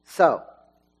So,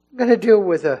 I'm going to deal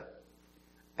with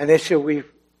an issue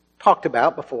we've talked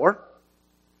about before.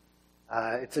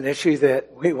 It's an issue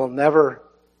that we will never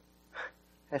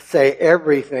say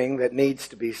everything that needs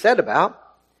to be said about,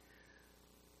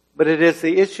 but it is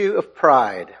the issue of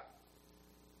pride.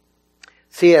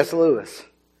 C.S. Lewis,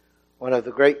 one of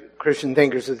the great Christian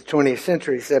thinkers of the 20th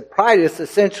century, said pride is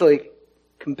essentially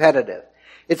competitive.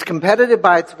 It's competitive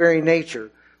by its very nature,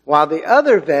 while the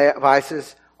other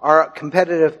vices are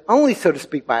competitive only, so to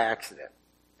speak, by accident.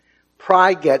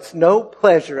 Pride gets no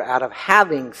pleasure out of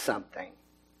having something,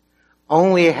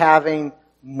 only having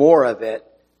more of it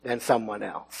than someone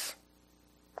else.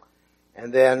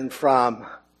 And then from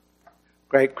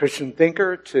great Christian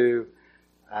thinker to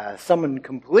someone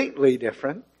completely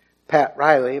different, Pat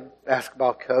Riley,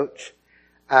 basketball coach,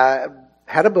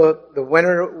 had a book, The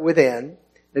Winner Within.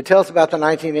 It tells about the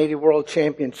 1980 World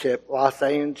Championship Los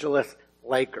Angeles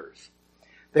Lakers.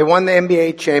 They won the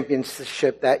NBA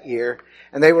championship that year,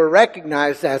 and they were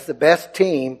recognized as the best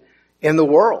team in the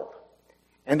world.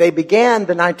 And they began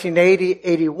the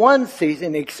 1980-81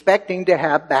 season expecting to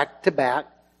have back-to-back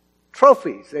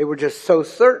trophies. They were just so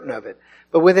certain of it.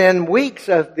 But within weeks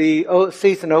of the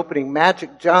season opening,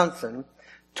 Magic Johnson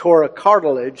tore a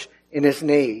cartilage in his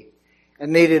knee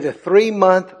and needed a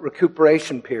 3-month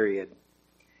recuperation period.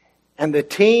 And the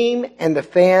team and the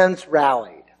fans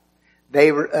rallied.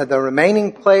 The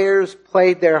remaining players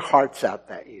played their hearts out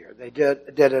that year. They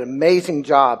did an amazing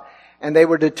job. And they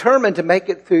were determined to make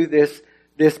it through this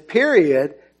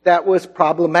period that was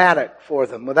problematic for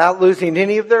them. Without losing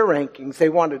any of their rankings, they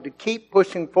wanted to keep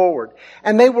pushing forward.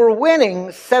 And they were winning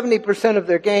 70% of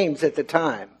their games at the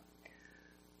time.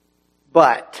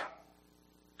 But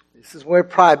this is where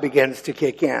pride begins to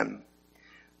kick in.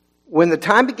 When the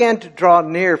time began to draw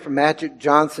near for Magic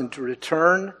Johnson to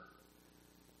return,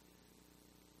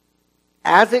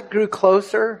 as it grew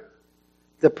closer,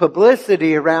 the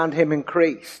publicity around him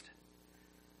increased.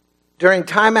 During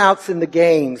timeouts in the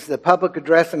games, the public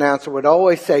address announcer would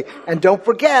always say, and don't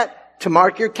forget to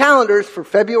mark your calendars for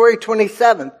February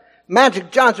 27th, Magic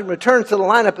Johnson returns to the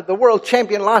lineup of the world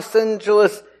champion Los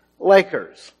Angeles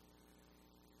Lakers.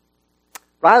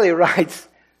 Riley writes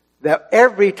that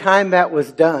every time that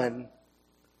was done,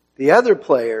 the other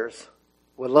players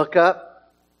would look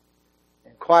up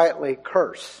and quietly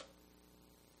curse.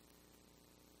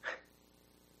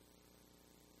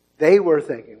 They were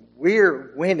thinking,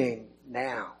 we're winning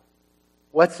now.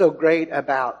 What's so great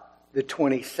about the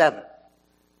 27th?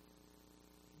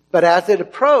 But as it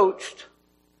approached,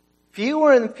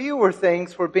 fewer and fewer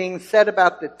things were being said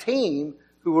about the team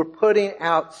who were putting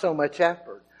out so much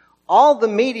effort. All the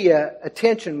media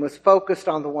attention was focused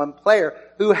on the one player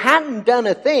who hadn't done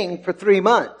a thing for 3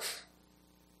 months.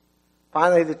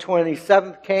 Finally, the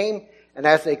 27th came, and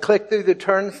as they clicked through the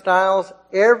turnstiles,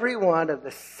 every one of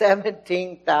the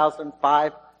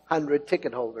 17,500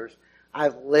 ticket holders,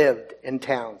 I've lived in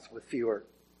towns with fewer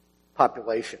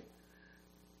population.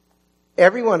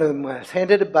 Every one of them was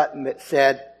handed a button that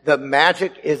said, "The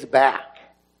Magic is back."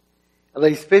 At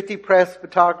least 50 press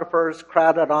photographers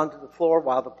crowded onto the floor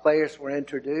while the players were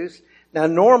introduced. Now,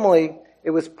 normally,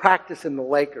 it was practice in the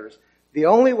Lakers. The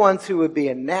only ones who would be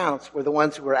announced were the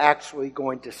ones who were actually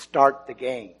going to start the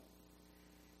game.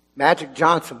 Magic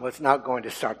Johnson was not going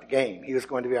to start the game. He was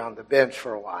going to be on the bench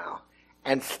for a while.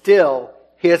 And still,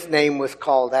 his name was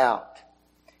called out.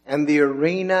 And the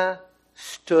arena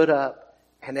stood up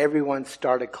and everyone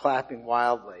started clapping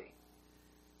wildly.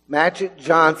 Magic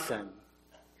Johnson,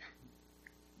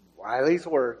 Riley's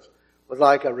words, was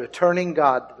like a returning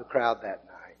God to the crowd that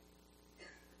night.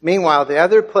 Meanwhile, the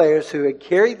other players who had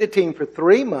carried the team for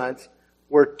 3 months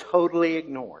were totally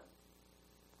ignored.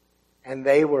 And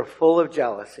they were full of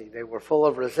jealousy. They were full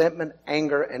of resentment,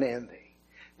 anger, and envy.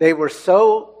 They were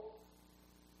so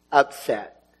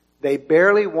upset. They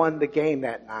barely won the game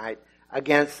that night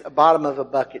against a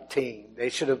bottom-of-a-bucket team. They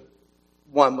should have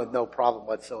won with no problem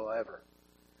whatsoever.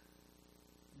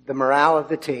 The morale of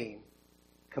the team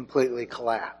completely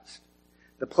collapsed.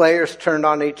 The players turned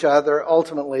on each other.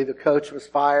 Ultimately, the coach was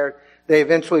fired. They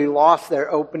eventually lost their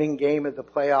opening game of the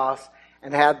playoffs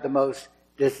and had the most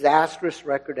disastrous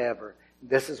record ever.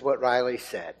 This is what Riley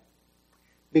said.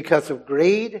 Because of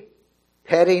greed,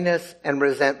 pettiness, and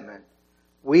resentment,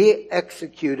 we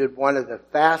executed one of the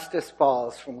fastest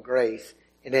falls from grace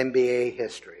in NBA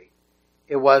history.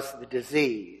 It was the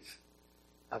disease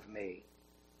of me.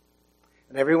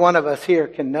 And every one of us here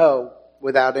can know,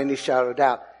 without any shadow of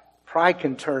doubt, pride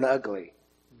can turn ugly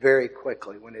very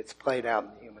quickly when it's played out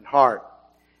in the human heart.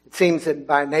 It seems that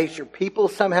by nature, people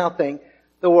somehow think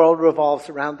the world revolves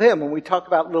around them. When we talk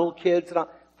about little kids,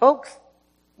 folks,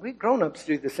 we grown-ups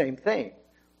do the same thing.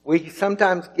 we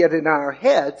sometimes get in our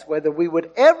heads whether we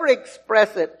would ever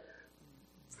express it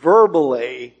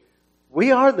verbally.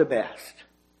 We are the best.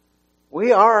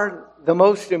 We are the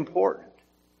most important.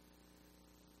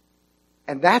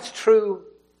 And that's true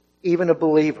even of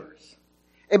believers.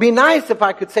 It'd be nice if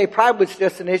I could say pride was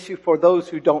just an issue for those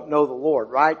who don't know the Lord,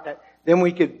 right? Then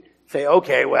we could say,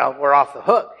 okay, well, we're off the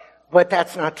hook. But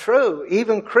that's not true.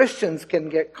 Even Christians can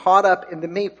get caught up in the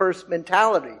me first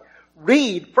mentality.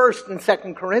 Read 1st and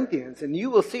 2nd Corinthians, and you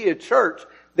will see a church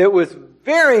that was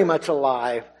very much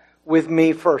alive with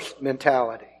me first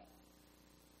mentality.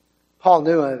 Paul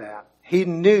knew of that. He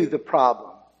knew the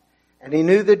problem. And he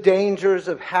knew the dangers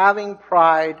of having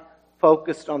pride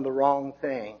focused on the wrong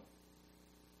thing.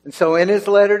 And so in his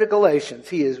letter to Galatians,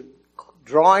 he is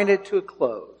drawing it to a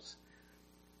close.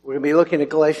 We're going to be looking at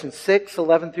Galatians 6,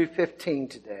 11 through 15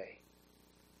 today.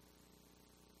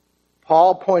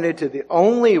 Paul pointed to the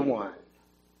only one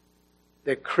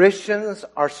that Christians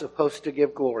are supposed to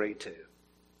give glory to.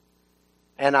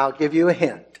 And I'll give you a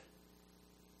hint.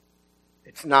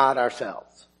 It's not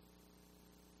ourselves.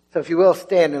 So if you will,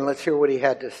 stand and let's hear what he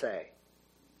had to say.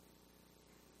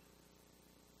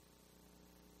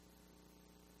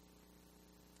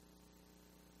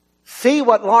 See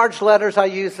what large letters I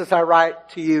use as I write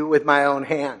to you with my own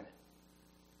hand.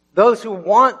 Those who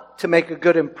want to make a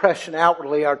good impression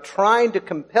outwardly are trying to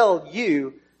compel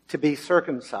you to be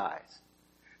circumcised.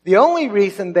 The only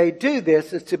reason they do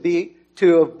this is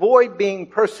to avoid being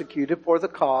persecuted for the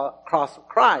cross of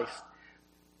Christ.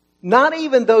 Not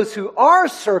even those who are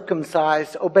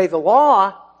circumcised obey the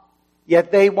law,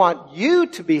 yet they want you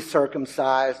to be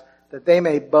circumcised that they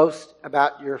may boast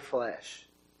about your flesh.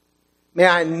 May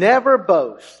I never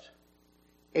boast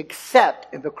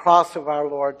except in the cross of our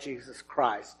Lord Jesus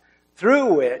Christ,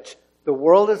 through which the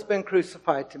world has been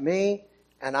crucified to me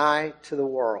and I to the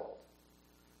world.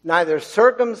 Neither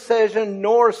circumcision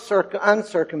nor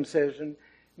uncircumcision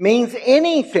means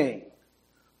anything.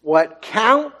 What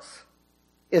counts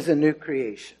is a new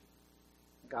creation.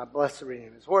 God bless the reading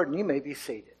of His Word, and you may be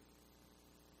seated.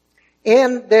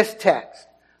 In this text,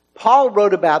 Paul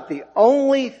wrote about the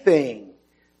only thing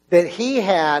that he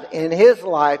had in his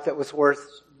life that was worth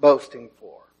boasting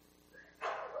for.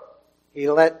 He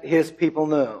let his people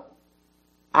know,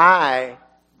 I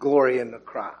glory in the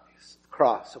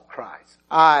cross of Christ.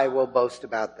 I will boast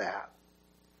about that.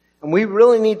 And we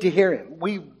really need to hear him.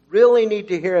 We really need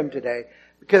to hear him today,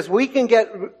 because we can get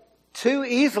too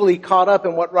easily caught up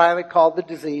in what Riley called the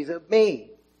disease of me.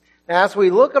 Now, as we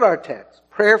look at our text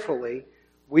prayerfully,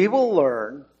 we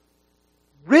will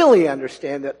really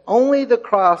understand that only the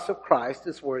cross of Christ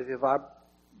is worthy of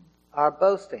our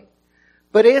boasting.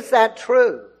 But is that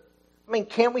true? I mean,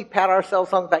 can't we pat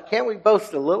ourselves on the back? Can't we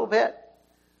boast a little bit?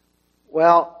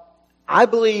 Well, I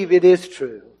believe it is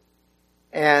true.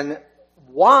 And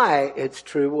why it's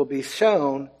true will be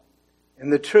shown in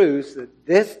the truths that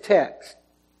this text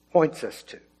points us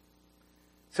to.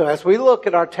 So as we look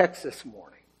at our text this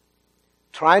morning,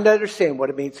 trying to understand what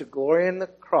it means to glory in the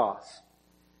cross,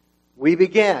 we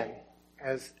begin,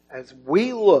 as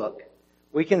we look,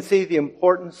 we can see the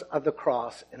importance of the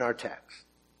cross in our text.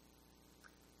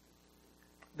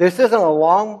 This isn't a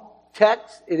long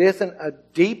text. It isn't a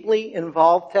deeply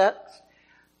involved text.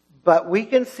 But we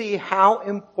can see how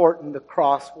important the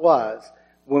cross was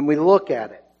when we look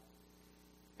at it.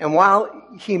 And while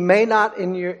he may not,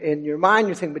 in your mind,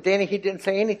 you're thinking, but Danny, he didn't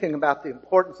say anything about the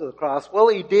importance of the cross. Well,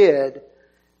 he did.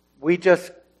 We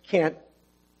just can't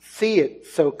see it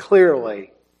so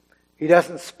clearly. He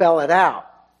doesn't spell it out.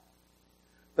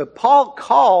 But Paul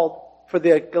called for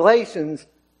the Galatians'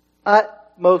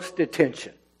 utmost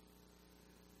attention.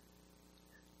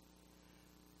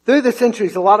 Through the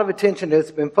centuries, a lot of attention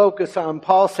has been focused on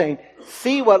Paul saying,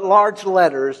 see what large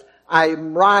letters I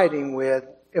am writing with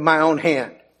in my own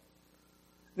hand.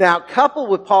 Now, coupled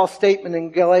with Paul's statement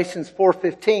in Galatians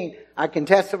 4:15, I can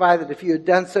testify that if you had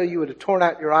done so, you would have torn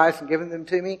out your eyes and given them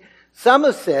to me. Some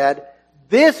have said,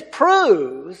 this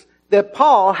proves that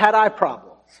Paul had eye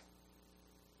problems.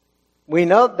 We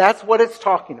know that's what it's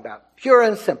talking about. Pure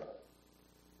and simple.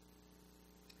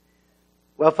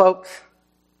 Well, folks,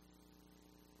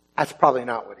 that's probably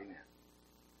not what he meant.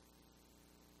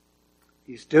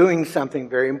 He's doing something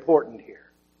very important here.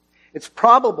 It's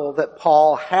probable that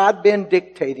Paul had been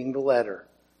dictating the letter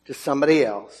to somebody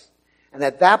else, and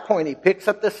at that point he picks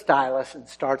up the stylus and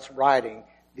starts writing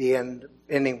the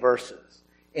ending verses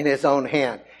in his own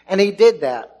hand. And he did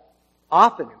that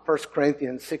often in 1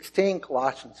 Corinthians 16,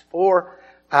 Colossians 4,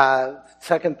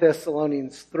 2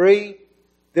 Thessalonians 3.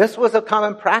 This was a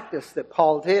common practice that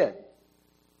Paul did.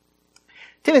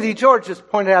 Timothy George has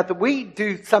pointed out that we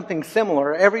do something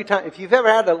similar every time. If you've ever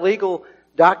had a legal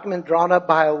document drawn up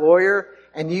by a lawyer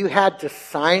and you had to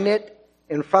sign it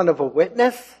in front of a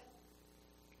witness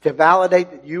to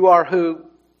validate that you are who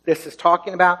this is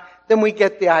talking about, then we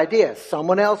get the idea.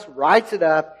 Someone else writes it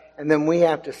up and then we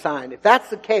have to sign. If that's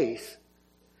the case,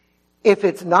 if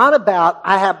it's not about,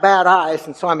 I have bad eyes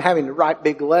and so I'm having to write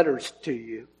big letters to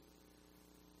you,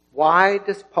 why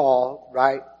does Paul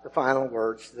write the final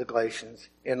words to the Galatians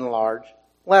in large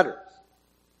letters?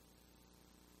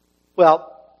 Well,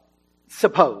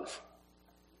 suppose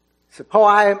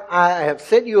I have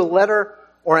sent you a letter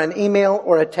or an email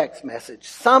or a text message.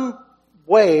 Some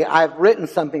way I've written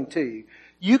something to you.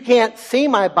 You can't see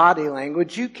my body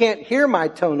language. You can't hear my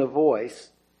tone of voice.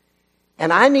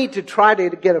 And I need to try to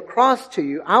get across to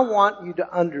you. I want you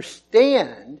to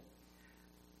understand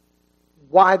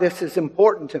why this is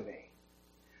important to me.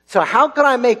 So how can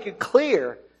I make it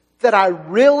clear that I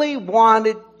really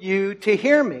wanted you to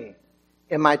hear me?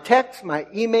 In my text, my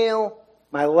email,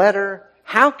 my letter,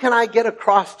 how can I get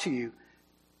across to you?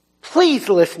 Please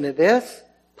listen to this.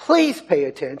 Please pay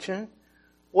attention.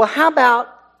 Well, how about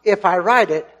if I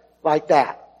write it like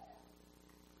that?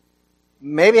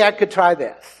 Maybe I could try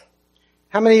this.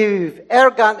 How many of you have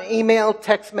ever gotten an email,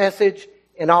 text message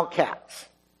in all caps?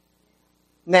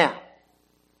 Now,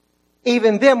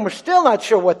 even then, we're still not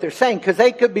sure what they're saying because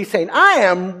they could be saying, I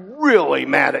am really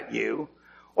mad at you.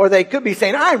 Or they could be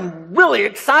saying, I'm really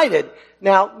excited.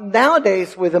 Now,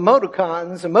 nowadays with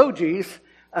emoticons,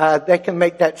 emojis, they can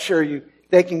make that sure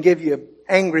they can give you an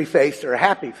angry face or a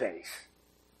happy face.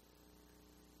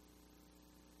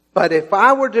 But if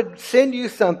I were to send you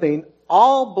something,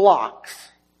 all blocks,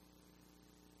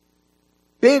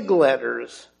 big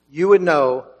letters, you would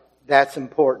know that's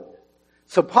important.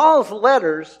 So Paul's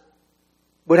letters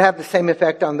would have the same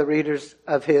effect on the readers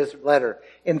of his letter.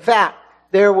 In fact,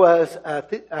 there was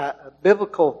a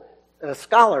biblical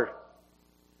scholar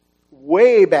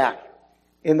way back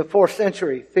in the 4th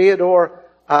century, Theodore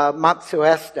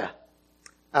Matsuesta.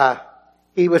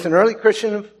 He was an early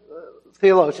Christian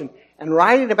theologian, and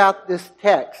writing about this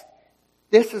text,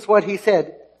 this is what he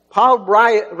said. Paul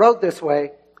wrote this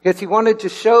way because he wanted to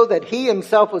show that he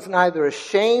himself was neither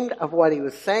ashamed of what he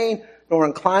was saying nor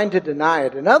inclined to deny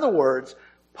it. In other words,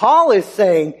 Paul is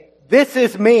saying, this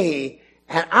is me,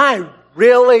 and I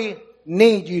really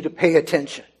need you to pay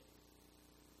attention.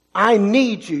 I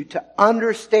need you to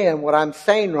understand what I'm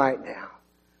saying right now.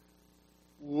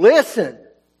 Listen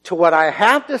to what I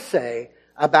have to say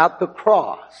about the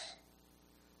cross.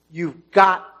 You've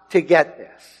got to get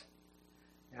this.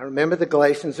 Now remember, the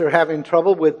Galatians are having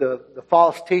trouble with the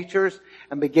false teachers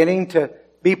and beginning to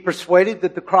be persuaded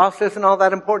that the cross isn't all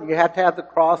that important. You have to have the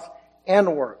cross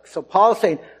and work. So Paul's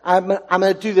saying, I'm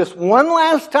going to do this one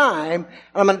last time, and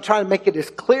I'm going to try to make it as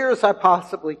clear as I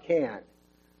possibly can.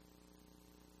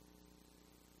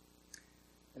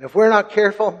 And if we're not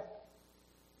careful,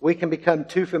 we can become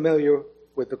too familiar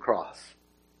with the cross.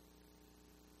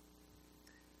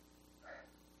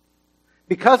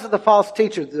 Because of the false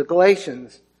teachers, the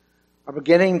Galatians are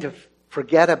beginning to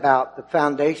forget about the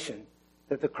foundation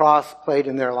that the cross played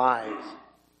in their lives.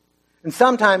 And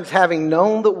sometimes, having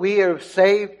known that we are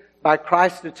saved by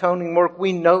Christ's atoning work,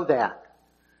 we know that.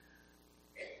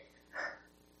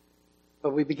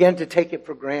 But we begin to take it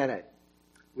for granted.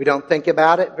 We don't think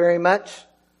about it very much.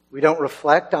 We don't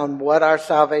reflect on what our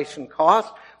salvation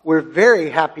cost. We're very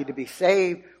happy to be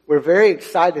saved. We're very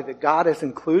excited that God has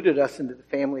included us into the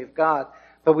family of God.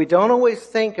 But we don't always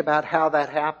think about how that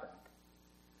happened.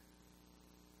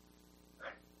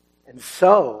 And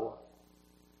so,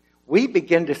 we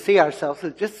begin to see ourselves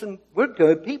as we're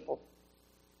good people.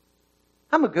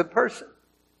 I'm a good person.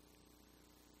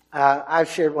 I've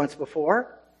shared once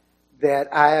before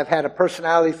that I have had a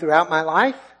personality throughout my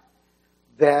life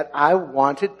that I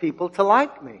wanted people to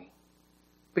like me.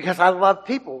 Because I love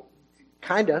people,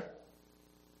 kind of.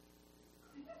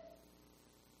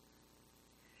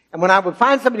 And when I would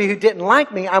find somebody who didn't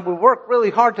like me, I would work really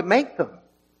hard to make them.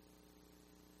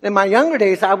 In my younger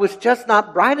days, I was just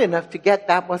not bright enough to get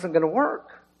that wasn't going to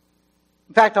work.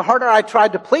 In fact, the harder I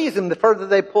tried to please them, the further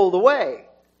they pulled away.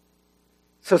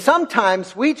 So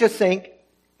sometimes we just think,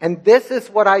 and this is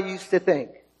what I used to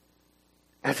think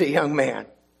as a young man.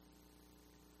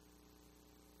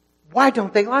 Why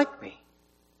don't they like me?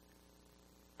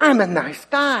 I'm a nice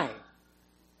guy.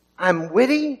 I'm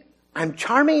witty. I'm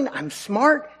charming. I'm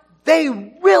smart. They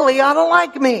really ought to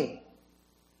like me.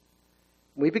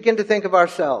 We begin to think of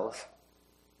ourselves.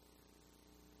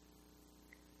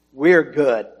 We're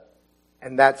good,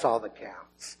 and that's all that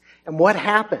counts. And what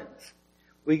happens?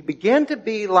 We begin to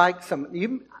be like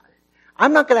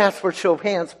I'm not going to ask for a show of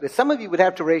hands, because some of you would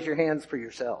have to raise your hands for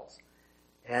yourselves.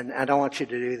 And I don't want you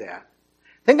to do that.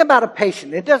 Think about a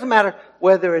patient. It doesn't matter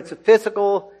whether it's a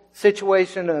physical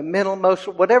situation, a mental,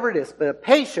 emotional, whatever it is, but a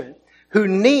patient who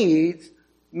needs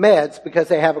meds because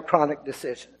they have a chronic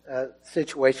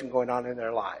situation going on in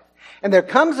their life. And there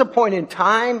comes a point in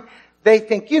time they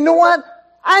think, you know what?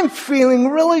 I'm feeling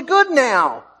really good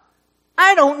now.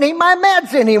 I don't need my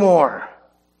meds anymore.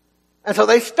 And so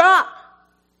they stop.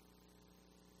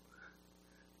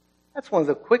 That's one of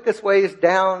the quickest ways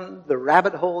down the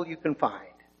rabbit hole you can find.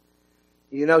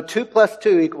 2 plus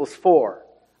 2 equals 4.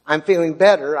 I'm feeling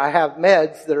better. I have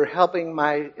meds that are helping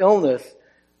my illness.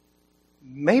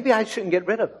 Maybe I shouldn't get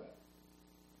rid of them.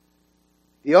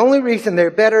 The only reason they're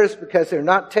better is because they're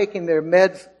not taking their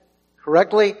meds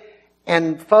correctly.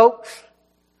 And folks,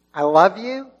 I love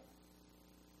you.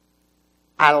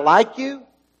 I like you.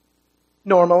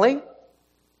 Normally.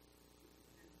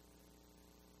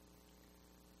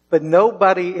 But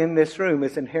nobody in this room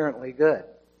is inherently good.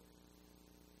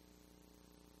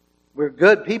 We're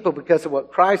good people because of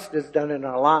what Christ has done in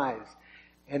our lives.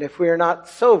 And if we're not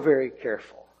so very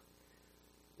careful,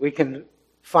 we can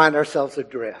find ourselves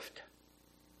adrift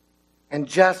and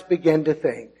just begin to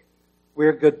think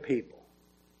we're good people.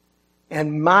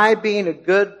 And my being a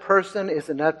good person is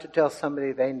enough to tell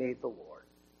somebody they need the Lord.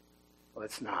 Well,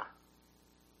 it's not.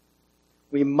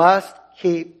 We must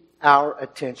keep our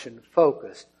attention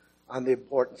focused on the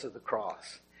importance of the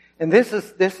cross. And this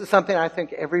is something I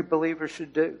think every believer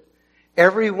should do.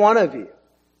 Every one of you,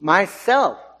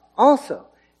 myself also,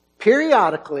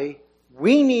 periodically,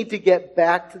 we need to get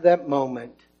back to that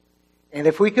moment. And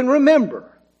if we can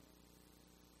remember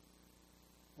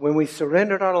when we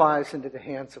surrendered our lives into the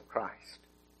hands of Christ.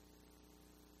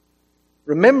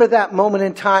 Remember that moment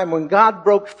in time when God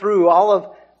broke through all of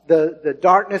the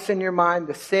darkness in your mind,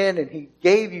 the sin, and He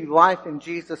gave you life in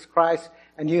Jesus Christ,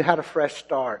 and you had a fresh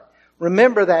start.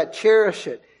 Remember that, cherish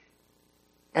it,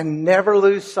 and never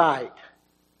lose sight.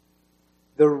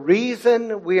 The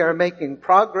reason we are making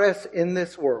progress in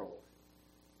this world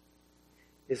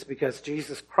is because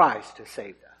Jesus Christ has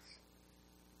saved us.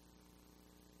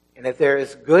 And if there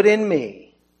is good in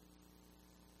me,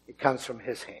 it comes from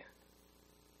His hand.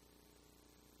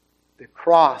 The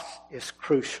cross is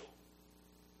crucial.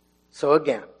 So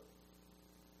again,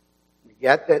 we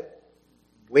get that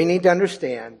we need to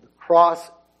understand the cross,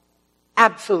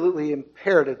 absolutely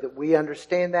imperative that we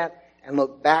understand that and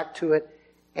look back to it.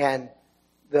 And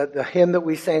the hymn that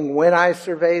we sang, When I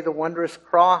Survey the Wondrous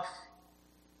Cross,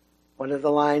 one of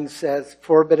the lines says,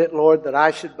 Forbid it, Lord, that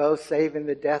I should boast, save in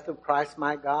the death of Christ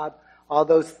my God. All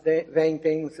those vain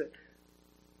things that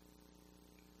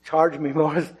charge me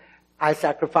more, I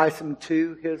sacrifice them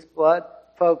to His blood.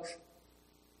 Folks,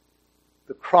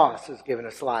 the cross has given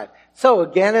us life. So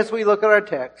again, as we look at our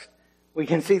text, we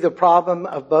can see the problem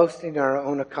of boasting in our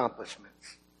own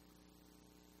accomplishments.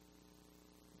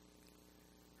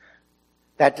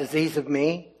 That disease of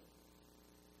me,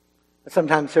 I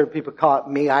sometimes hear people call it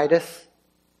me-itis,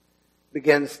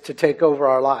 begins to take over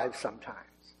our lives sometimes.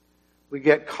 We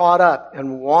get caught up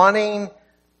in wanting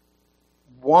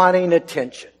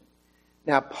attention.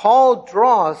 Now, Paul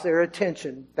draws their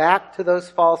attention back to those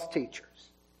false teachers.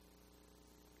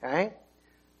 Okay?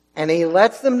 And he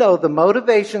lets them know the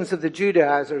motivations of the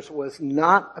Judaizers was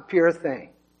not a pure thing.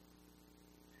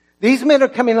 These men are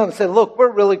coming on and saying, look,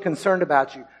 we're really concerned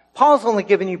about you. Paul's only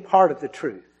giving you part of the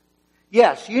truth.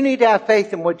 Yes, you need to have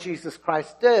faith in what Jesus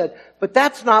Christ did, but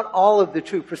that's not all of the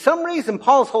truth. For some reason,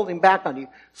 Paul's holding back on you.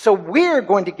 So we're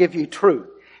going to give you truth.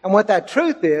 And what that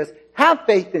truth is, have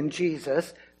faith in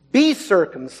Jesus, be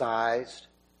circumcised,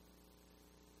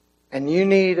 and you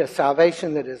need a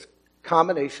salvation that is a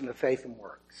combination of faith and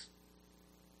works.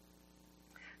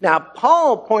 Now,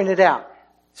 Paul pointed out,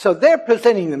 so they're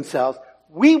presenting themselves,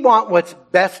 we want what's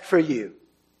best for you.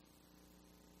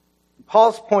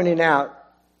 Paul's pointing out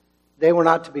they were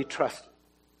not to be trusted.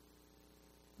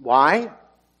 Why?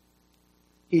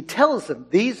 He tells them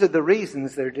these are the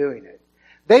reasons they're doing it.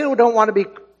 They don't want to be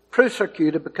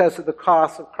persecuted because of the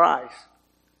cross of Christ.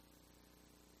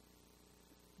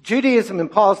 Judaism in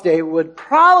Paul's day would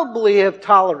probably have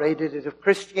tolerated it if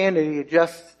Christianity had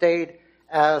just stayed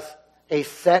as a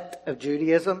sect of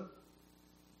Judaism,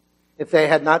 if they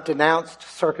had not denounced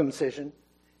circumcision,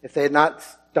 if they had not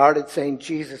started saying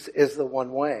Jesus is the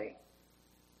one way.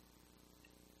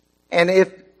 And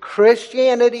if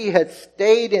Christianity had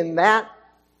stayed in that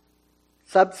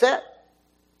subset,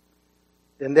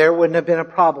 then there wouldn't have been a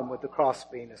problem with the cross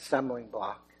being a stumbling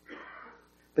block.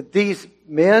 But these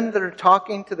men that are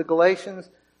talking to the Galatians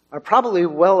are probably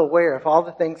well aware of all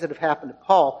the things that have happened to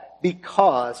Paul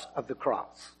because of the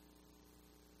cross.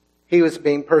 He was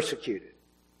being persecuted.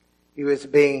 He's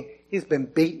been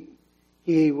beaten.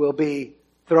 He will be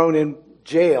thrown in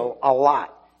jail a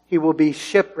lot. He will be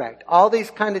shipwrecked. All these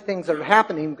kind of things are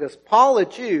happening because Paul, a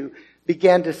Jew,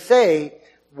 began to say,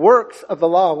 works of the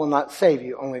law will not save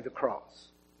you, only the cross.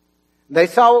 They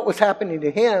saw what was happening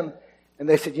to him, and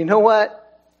they said, you know what?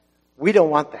 We don't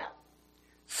want that.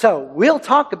 So we'll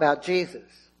talk about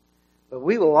Jesus, but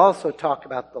we will also talk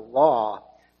about the law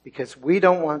because we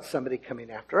don't want somebody coming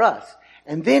after us.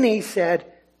 And then he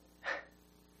said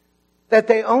that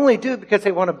they only do because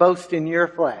they want to boast in your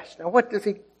flesh. Now what does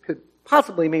he could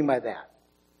possibly mean by that?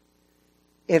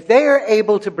 If they are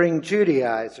able to bring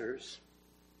Judaizers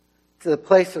to the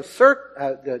place of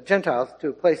the Gentiles to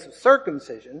a place of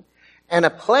circumcision and a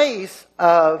place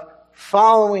of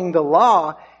following the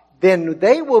law, then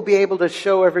they will be able to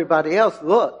show everybody else,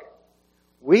 look,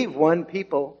 we've won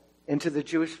people into the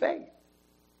Jewish faith.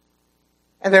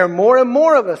 And there are more and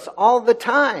more of us all the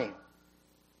time.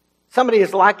 Somebody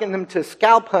has likened them to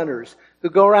scalp hunters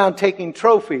who go around taking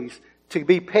trophies to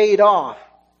be paid off.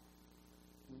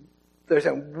 They're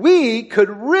saying, we could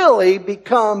really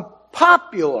become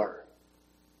popular.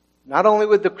 Not only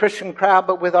with the Christian crowd,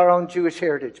 but with our own Jewish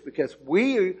heritage. Because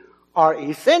we are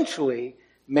essentially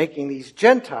making these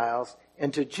Gentiles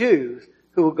into Jews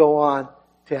who will go on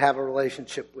to have a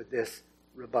relationship with this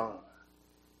Rabbon.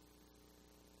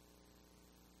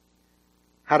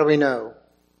 How do we know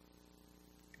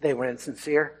they were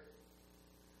insincere?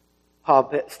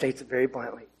 Paul states it very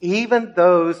bluntly. Even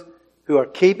those who are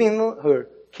keeping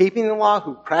the law,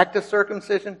 who practice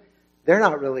circumcision, they're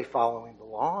not really following the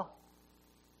law.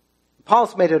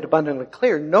 Paul's made it abundantly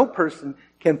clear, no person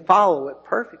can follow it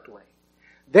perfectly.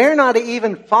 They're not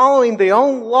even following the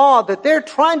own law that they're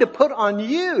trying to put on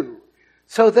you.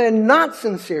 So they're not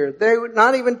sincere. They're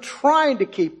not even trying to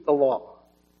keep the law.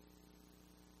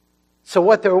 So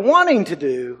what they're wanting to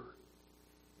do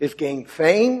is gain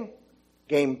fame,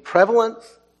 gain prevalence,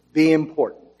 be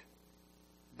important.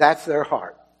 That's their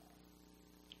heart.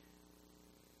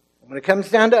 When it comes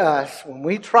down to us, when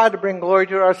we try to bring glory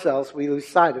to ourselves, we lose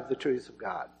sight of the truths of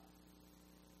God.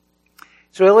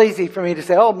 It's real easy for me to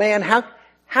say, oh man,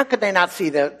 how could they not see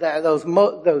those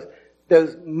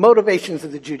motivations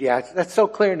of the Judaizers? That's so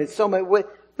clear and it's so much.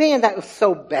 Man, that was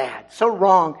so bad, so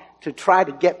wrong to try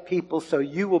to get people so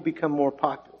you will become more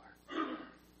popular.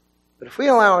 But if we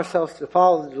allow ourselves to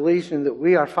follow the delusion that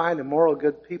we are fine and moral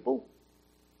good people,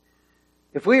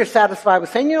 if we are satisfied with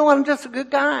saying, you know what, I'm just a good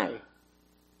guy,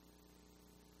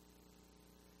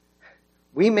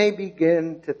 we may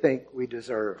begin to think we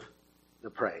deserve the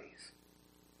praise.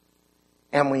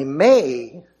 And we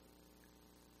may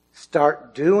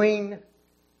start doing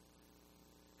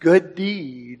good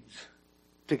deeds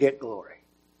to get glory.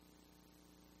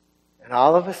 And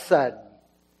all of a sudden,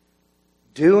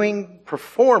 doing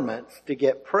performance to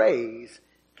get praise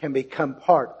can become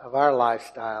part of our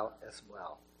lifestyle as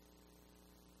well.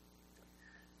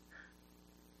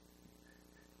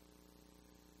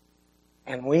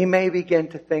 And we may begin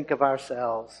to think of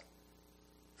ourselves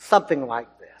something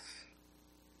like this.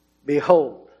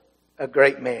 Behold, a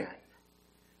great man.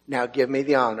 Now give me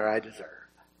the honor I deserve.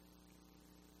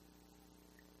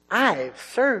 I've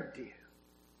served you.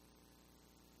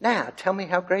 Now tell me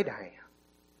how great I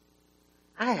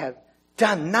am. I have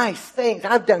done nice things.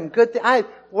 I've done good things. I've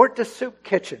worked a soup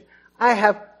kitchen. I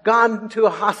have gone to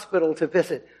a hospital to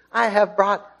visit. I have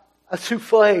brought a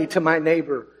souffle to my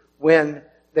neighbor when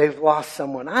they've lost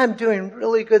someone. I'm doing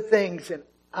really good things and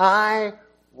I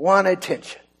want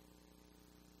attention.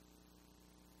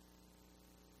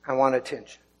 I want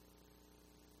attention.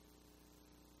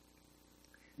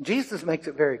 Jesus makes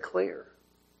it very clear.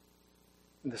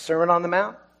 In the Sermon on the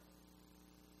Mount,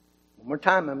 one more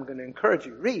time, I'm going to encourage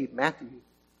you, read Matthew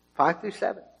 5 through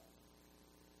 7.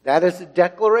 That is a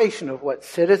declaration of what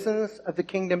citizens of the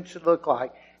kingdom should look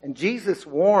like. And Jesus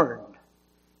warned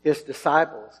his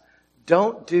disciples,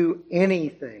 don't do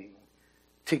anything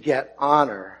to get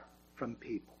honor from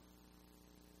people.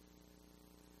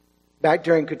 Back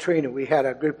during Katrina, we had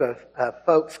a group of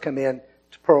folks come in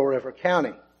to Pearl River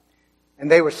County. And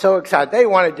they were so excited. They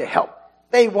wanted to help.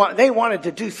 They wanted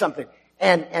to do something.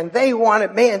 And they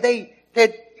wanted, man, they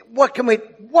what can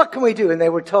we do? And they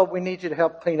were told, we need you to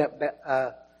help clean up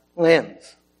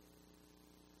limbs.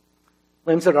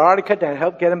 Limbs that are already cut down.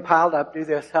 Help get them piled up. Do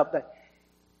this, help that.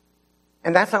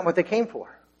 And that's not what they came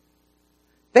for.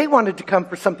 They wanted to come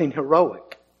for something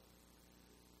heroic.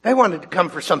 They wanted to come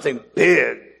for something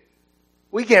big.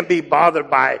 We can't be bothered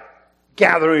by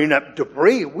gathering up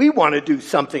debris. We want to do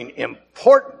something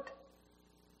important.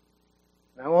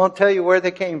 I won't tell you where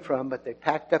they came from, but they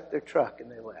packed up their truck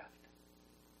and they left.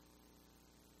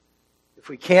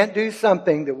 we can't do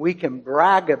something that we can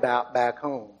brag about back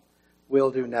home,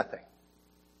 we'll do nothing.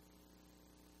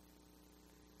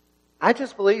 I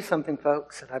just believe something,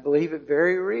 folks, and I believe it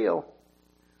very real.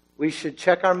 We should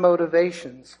check our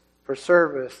motivations for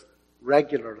service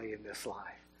regularly in this life.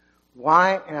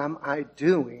 Why am I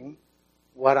doing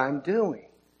what I'm doing?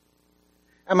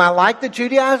 Am I like the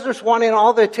Judaizers, wanting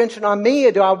all the attention on me?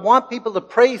 Or do I want people to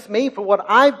praise me for what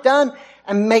I've done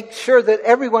and make sure that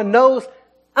everyone knows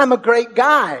I'm a great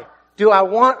guy? Do I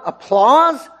want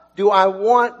applause? Do I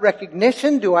want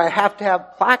recognition? Do I have to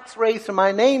have plaques raised in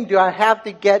my name? Do I have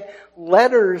to get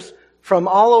letters from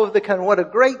all over the country? What a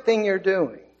great thing you're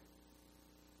doing.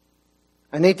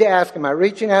 I need to ask, am I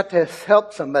reaching out to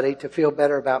help somebody to feel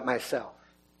better about myself?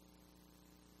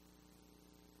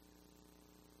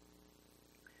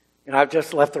 You know, I've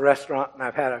just left the restaurant and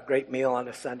I've had a great meal on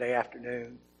a Sunday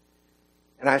afternoon.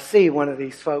 And I see one of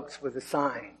these folks with a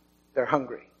sign. They're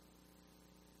hungry.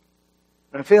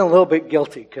 And I'm feeling a little bit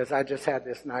guilty because I just had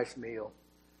this nice meal.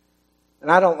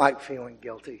 And I don't like feeling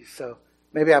guilty. So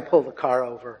maybe I pull the car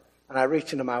over and I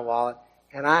reach into my wallet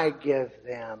and I give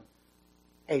them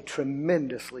a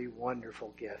tremendously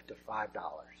wonderful gift of $5.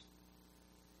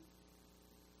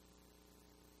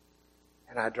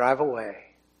 And I drive away.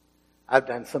 I've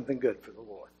done something good for the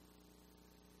Lord.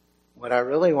 What I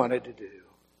really wanted to do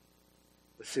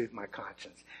was soothe my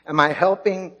conscience. Am I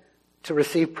helping to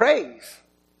receive praise?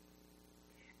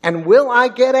 And will I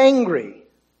get angry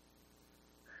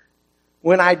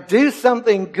when I do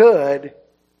something good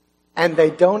and they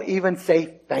don't even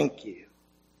say thank you?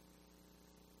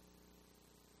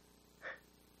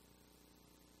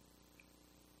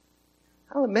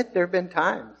 I'll admit there have been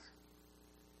times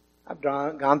I've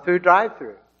gone through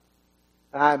drive-through.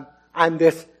 I'm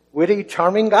this witty,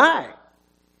 charming guy.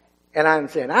 And I'm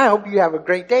saying, I hope you have a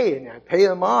great day. And I pay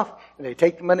them off, and they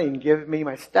take the money and give me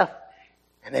my stuff.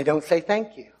 And they don't say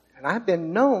thank you. And I've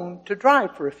been known to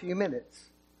drive for a few minutes,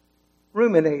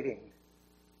 ruminating.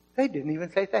 They didn't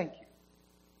even say thank you.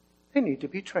 They need to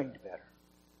be trained better.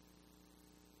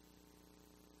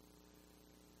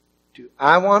 Do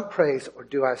I want praise or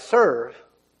do I serve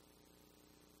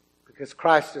because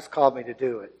Christ has called me to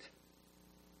do it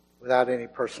without any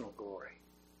personal glory?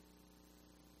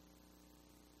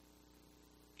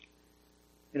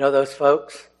 You know those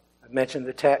folks? I've mentioned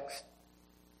the text.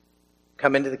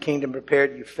 Come into the kingdom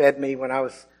prepared. You fed me when I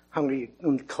was hungry.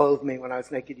 You clothed me when I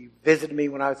was naked. You visited me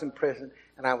when I was in prison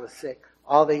and I was sick.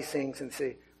 All these things, and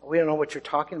say, we don't know what you're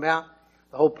talking about.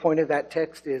 The whole point of that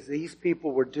text is these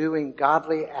people were doing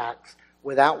godly acts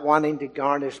without wanting to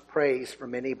garnish praise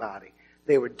from anybody.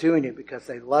 They were doing it because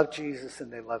they loved Jesus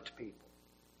and they loved people.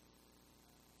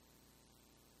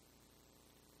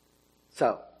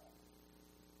 So,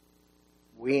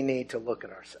 we need to look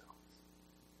at ourselves.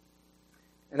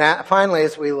 And finally,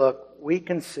 as we look, we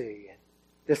can see,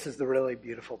 this is the really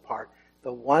beautiful part,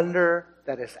 the wonder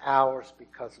that is ours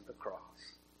because of the cross.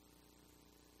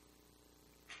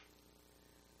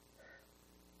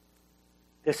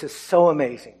 This is so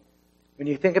amazing. When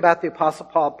you think about the Apostle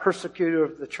Paul, persecutor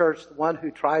of the church, the one who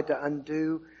tried to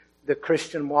undo the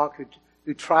Christian walk,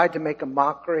 who tried to make a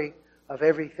mockery of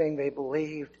everything they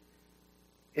believed,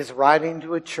 is writing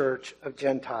to a church of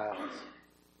Gentiles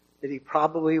that he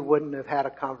probably wouldn't have had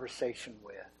a conversation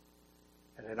with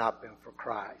had it not been for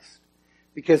Christ.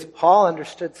 Because Paul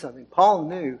understood something. Paul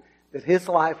knew that his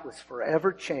life was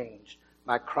forever changed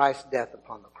by Christ's death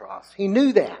upon the cross. He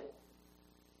knew that.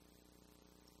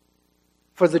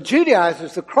 For the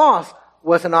Judaizers, the cross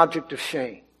was an object of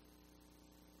shame.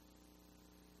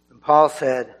 And Paul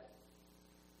said,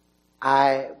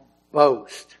 I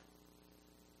boast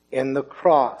in the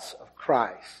cross of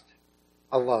Christ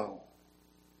alone.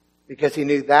 Because he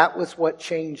knew that was what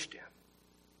changed him.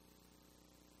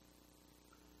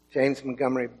 James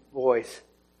Montgomery Boyce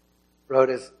wrote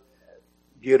as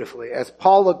beautifully. As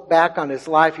Paul looked back on his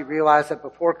life, he realized that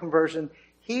before conversion,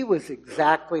 he was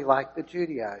exactly like the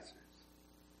Judaizers.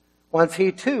 Once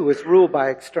he too was ruled by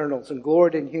externals and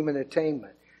gloried in human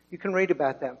attainment. You can read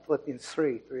about that in Philippians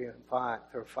 3 and 5.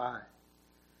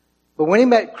 But when he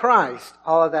met Christ,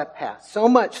 all of that passed. So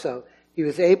much so, he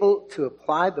was able to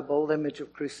apply the bold image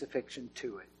of crucifixion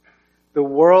to it. The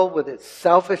world with its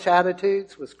selfish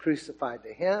attitudes was crucified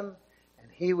to him, and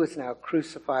he was now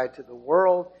crucified to the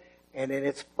world, and in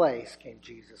its place came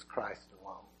Jesus Christ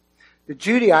alone. The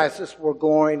Judaizers were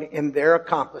glorying in their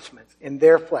accomplishments, in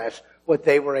their flesh, what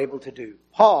they were able to do.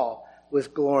 Paul was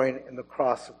glorying in the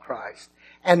cross of Christ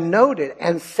and noted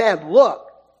and said, look,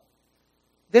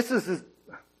 this is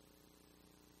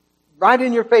right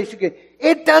in your face.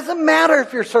 It doesn't matter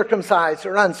if you're circumcised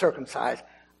or uncircumcised.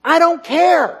 I don't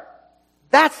care.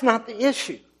 That's not the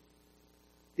issue.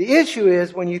 The issue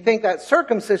is when you think that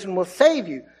circumcision will save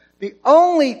you. The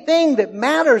only thing that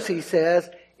matters, he says,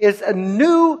 is a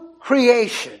new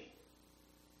creation.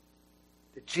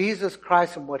 That Jesus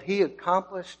Christ and what he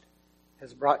accomplished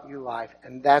has brought you life,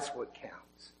 and that's what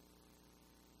counts.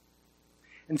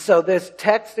 And so this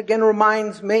text again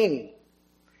reminds me,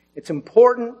 it's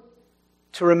important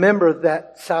to remember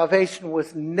that salvation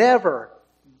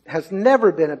has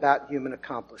never been about human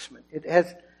accomplishment. It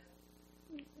has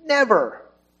never.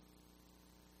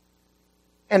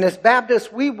 And as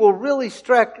Baptists, we will really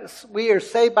stress, we are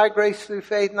saved by grace through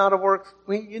faith, not of works.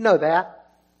 You know that.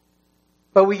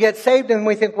 But we get saved and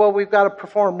we think, well, we've got to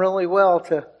perform really well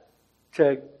to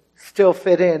still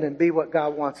fit in and be what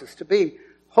God wants us to be.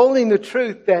 Holding the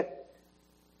truth that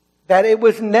it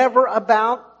was never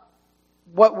about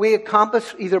what we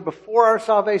accomplished either before our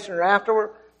salvation or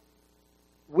afterward.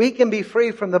 We can be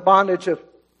free from the bondage of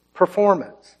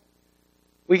performance.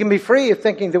 We can be free of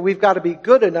thinking that we've got to be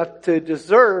good enough to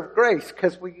deserve grace,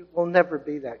 because we will never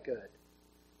be that good.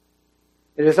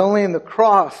 It is only in the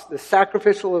cross, the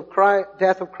sacrificial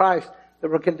death of Christ, that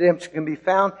redemption can be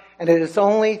found. And it is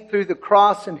only through the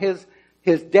cross and His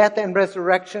death and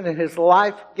resurrection and His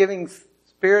life-giving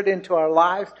Spirit into our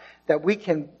lives that we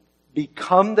can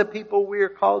become the people we are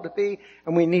called to be.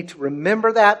 And we need to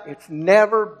remember that. It's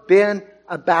never been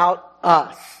about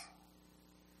us.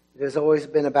 It has always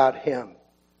been about Him.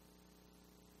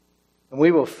 And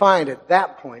we will find at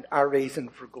that point our reason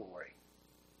for glory.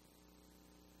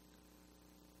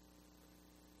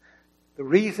 The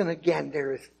reason, again,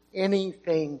 there is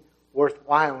anything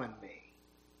worthwhile in me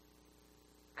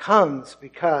comes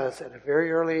because at a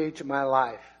very early age of my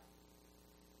life,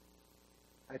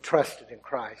 I trusted in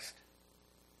Christ.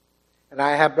 And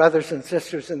I have brothers and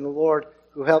sisters in the Lord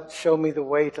who helped show me the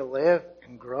way to live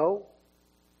and grow.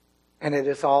 And it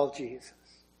is all Jesus.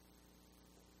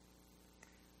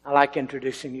 I like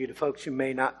introducing you to folks you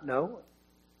may not know.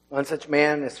 One such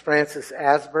man is Francis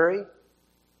Asbury.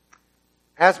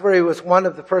 Asbury was one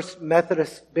of the first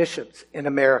Methodist bishops in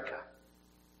America.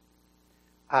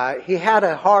 He had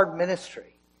a hard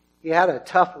ministry. He had a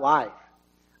tough life.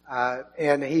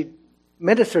 And he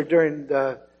ministered during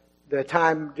the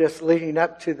time just leading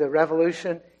up to the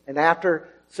Revolution and after.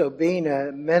 So being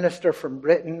a minister from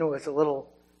Britain was a little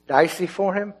dicey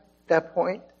for him at that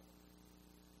point.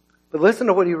 But listen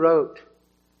to what he wrote.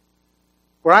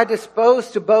 Were I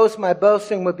disposed to boast, my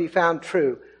boasting would be found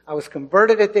true. I was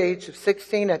converted at the age of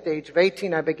 16. At the age of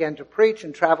 18, I began to preach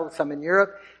and traveled some in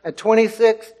Europe. At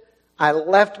 26, I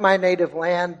left my native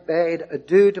land, bade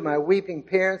adieu to my weeping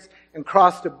parents, and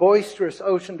crossed a boisterous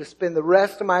ocean to spend the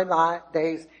rest of my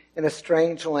days in a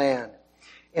strange land.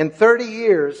 In 30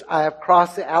 years, I have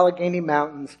crossed the Allegheny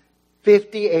Mountains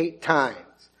 58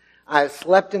 times. I have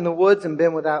slept in the woods and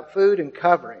been without food and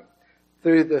covering.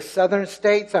 Through the southern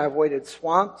states, I have waded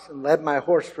swamps and led my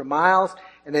horse for miles,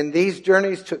 and in these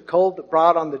journeys took cold that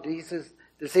brought on the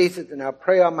diseases that now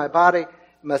prey on my body and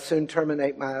must soon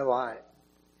terminate my life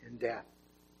in death.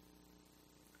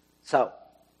 So,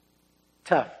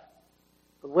 tough.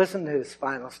 But listen to his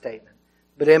final statement.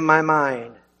 But in my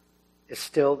mind is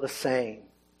still the same.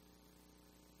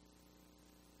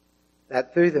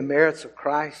 That through the merits of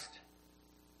Christ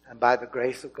and by the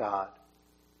grace of God,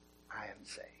 I am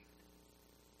saved.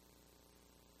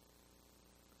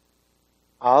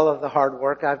 All of the hard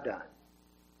work I've done,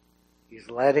 He's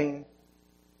letting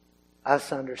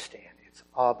us understand it's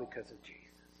all because of Jesus.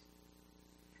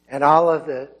 And all of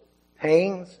the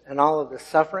pains and all of the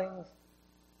sufferings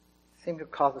seem to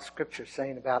call the Scripture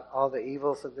saying about all the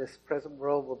evils of this present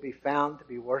world will be found to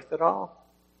be worth it all.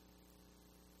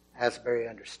 Asbury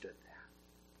understood that.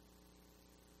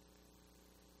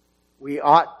 We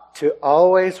ought to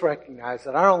always recognize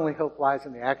that our only hope lies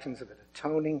in the actions of an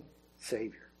atoning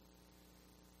Savior.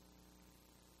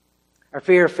 Our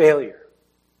fear of failure.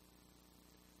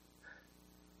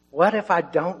 What if I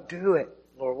don't do it,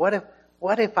 Lord?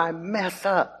 What if I mess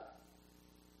up?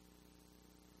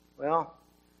 Well,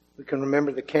 we can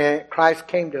remember that Christ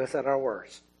came to us at our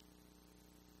worst.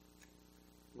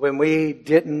 When we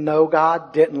didn't know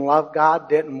God, didn't love God,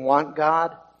 didn't want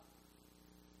God,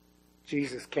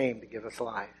 Jesus came to give us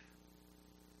life.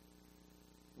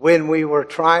 When we were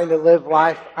trying to live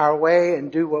life our way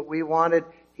and do what we wanted,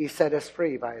 He set us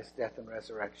free by His death and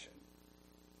resurrection.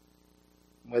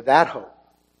 And with that hope,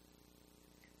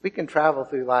 we can travel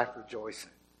through life rejoicing.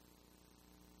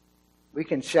 We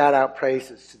can shout out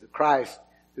praises to the Christ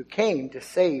who came to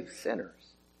save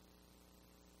sinners.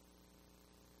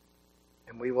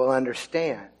 And we will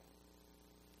understand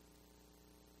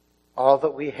all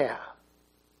that we have,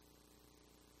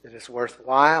 that is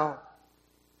worthwhile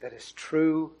that is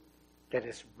true, that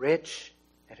is rich,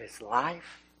 that is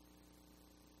life,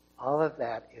 all of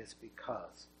that is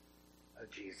because of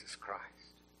Jesus Christ.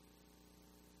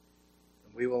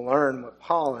 And we will learn what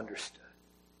Paul understood.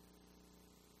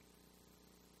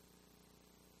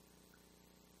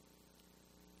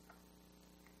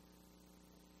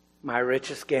 My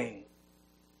richest gain,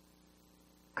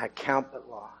 I count but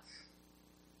loss,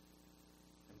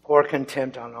 and pour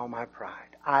contempt on all my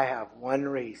pride. I have one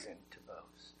reason to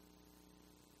boast.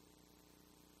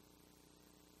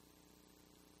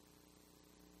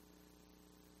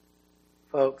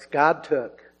 Folks, God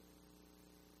took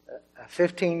a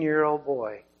 15-year-old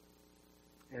boy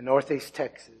in northeast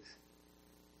Texas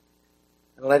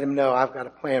and let him know, I've got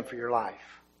a plan for your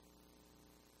life.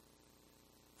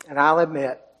 And I'll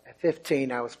admit, at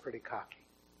 15, I was pretty cocky.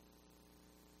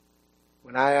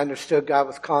 When I understood God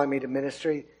was calling me to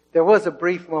ministry, there was a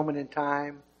brief moment in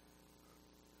time.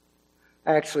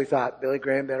 I actually thought, Billy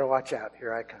Graham, better watch out.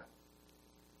 Here I come.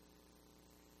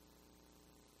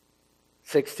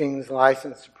 16 was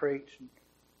licensed to preach.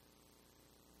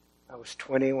 I was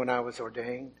 20 when I was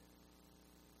ordained.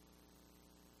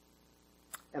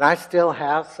 And I still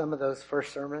have some of those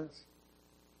first sermons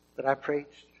that I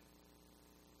preached.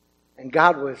 And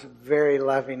God was very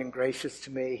loving and gracious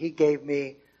to me. He gave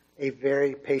me a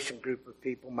very patient group of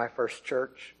people, my first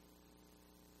church.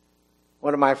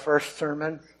 One of my first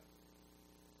sermons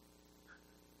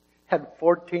had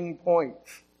 14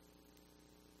 points.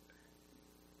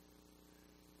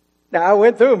 Now, I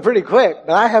went through them pretty quick,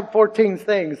 but I have 14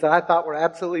 things that I thought were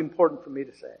absolutely important for me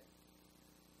to say.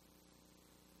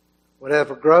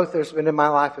 Whatever growth there's been in my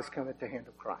life has come at the hand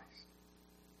of Christ.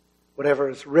 Whatever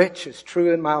is rich, is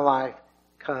true in my life,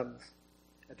 comes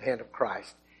at the hand of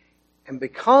Christ. And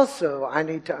because so, I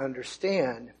need to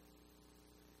understand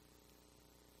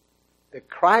that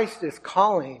Christ is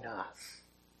calling us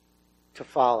to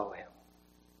follow Him.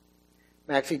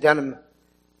 Maxie Dunham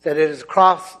said, it is a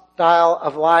cross style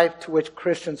of life to which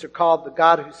Christians are called. The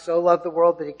God who so loved the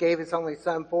world that He gave His only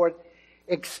Son for it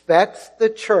expects the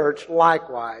church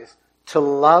likewise to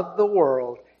love the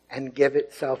world and give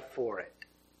itself for it.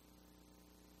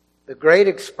 The great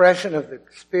expression of the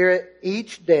Spirit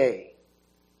each day.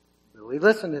 Really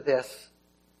listen to this.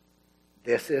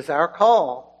 This is our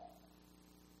call.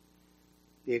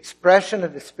 The expression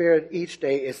of the Spirit each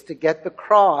day is to get the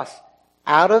cross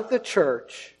out of the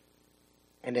church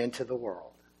and into the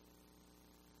world.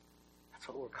 That's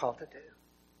what we're called to do.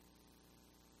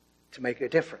 To make a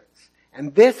difference.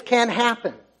 And this can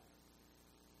happen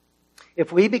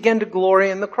if we begin to glory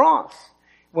in the cross.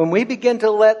 When we begin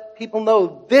to let people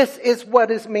know this is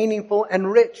what is meaningful and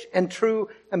rich and true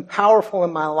and powerful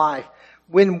in my life.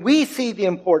 When we see the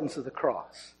importance of the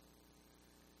cross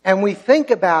and we think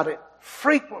about it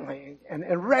frequently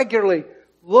and regularly,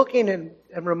 looking and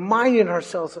reminding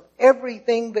ourselves of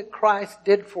everything that Christ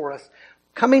did for us,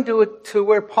 coming to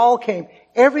where Paul came,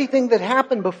 everything that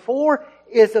happened before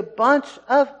is a bunch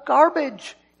of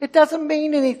garbage. It doesn't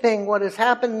mean anything. What is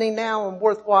happening now and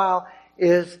worthwhile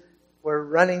is we're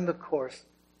running the course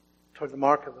toward the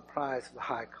mark of the prize of the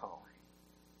high calling.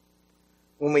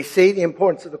 When we see the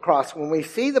importance of the cross, when we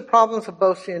see the problems of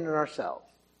boasting in ourselves,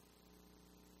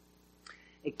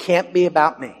 it can't be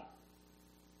about me.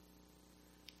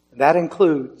 And that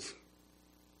includes,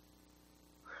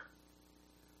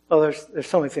 well, there's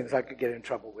so many things I could get in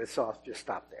trouble with, so I'll just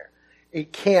stop there.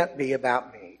 It can't be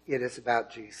about me. It is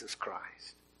about Jesus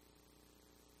Christ.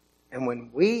 And when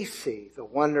we see the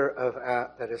wonder of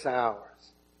that is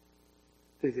ours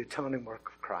through the atoning work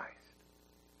of Christ,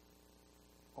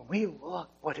 when we look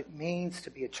what it means to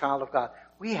be a child of God,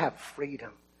 we have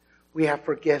freedom, we have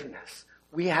forgiveness,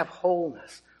 we have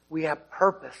wholeness, we have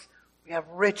purpose, we have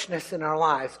richness in our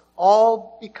lives,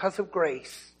 all because of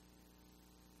grace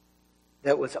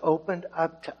that was opened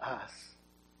up to us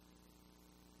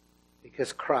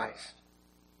because Christ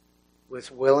was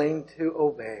willing to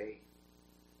obey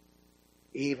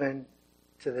even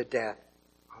to the death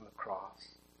on the cross.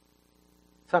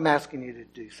 So I'm asking you to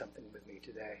do something with me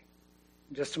today.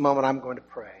 In just a moment, I'm going to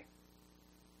pray.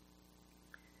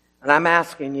 And I'm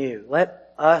asking you,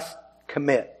 let us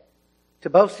commit to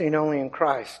boasting only in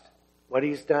Christ, what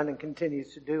He's done and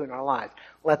continues to do in our lives.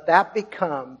 Let that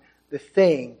become the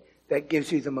thing that gives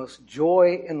you the most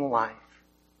joy in life,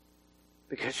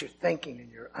 because you're thinking and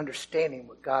you're understanding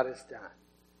what God has done.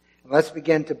 And let's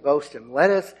begin to boast Him. Let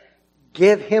us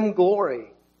give Him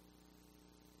glory.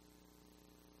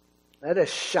 Let us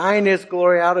shine His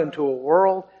glory out into a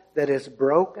world that is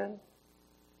broken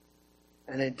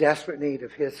and in desperate need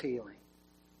of His healing.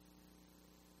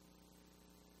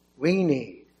 We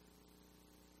need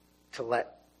to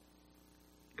let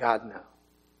God no.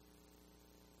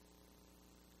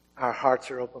 Our hearts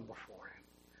are open before Him.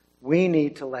 We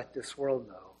need to let this world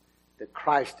know that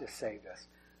Christ has saved us.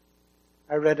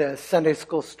 I read a Sunday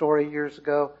school story years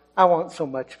ago. I want so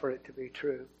much for it to be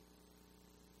true.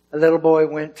 A little boy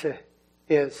went to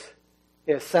his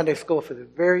Sunday school for the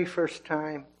very first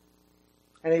time.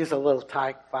 And he was a little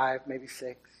tyke, 5, maybe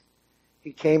 6.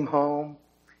 He came home,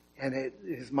 and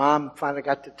his mom finally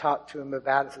got to talk to him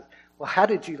about it. Says, well, how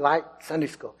did you like Sunday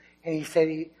school? And he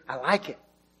said, I like it.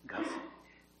 He goes,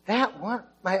 that one,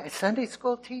 my Sunday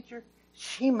school teacher,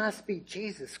 she must be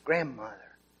Jesus'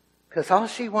 grandmother. Because all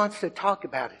she wants to talk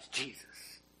about is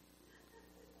Jesus.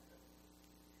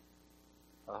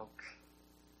 Folks,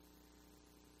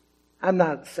 I'm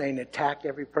not saying attack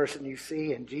every person you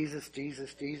see and Jesus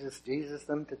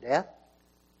them to death.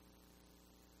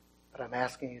 But I'm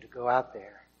asking you to go out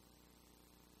there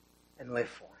and live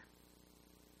for Him.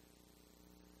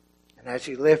 And as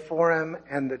you live for Him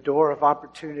and the door of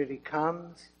opportunity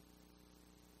comes,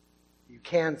 you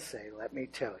can say, let me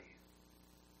tell you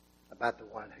about the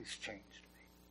one who's changed me.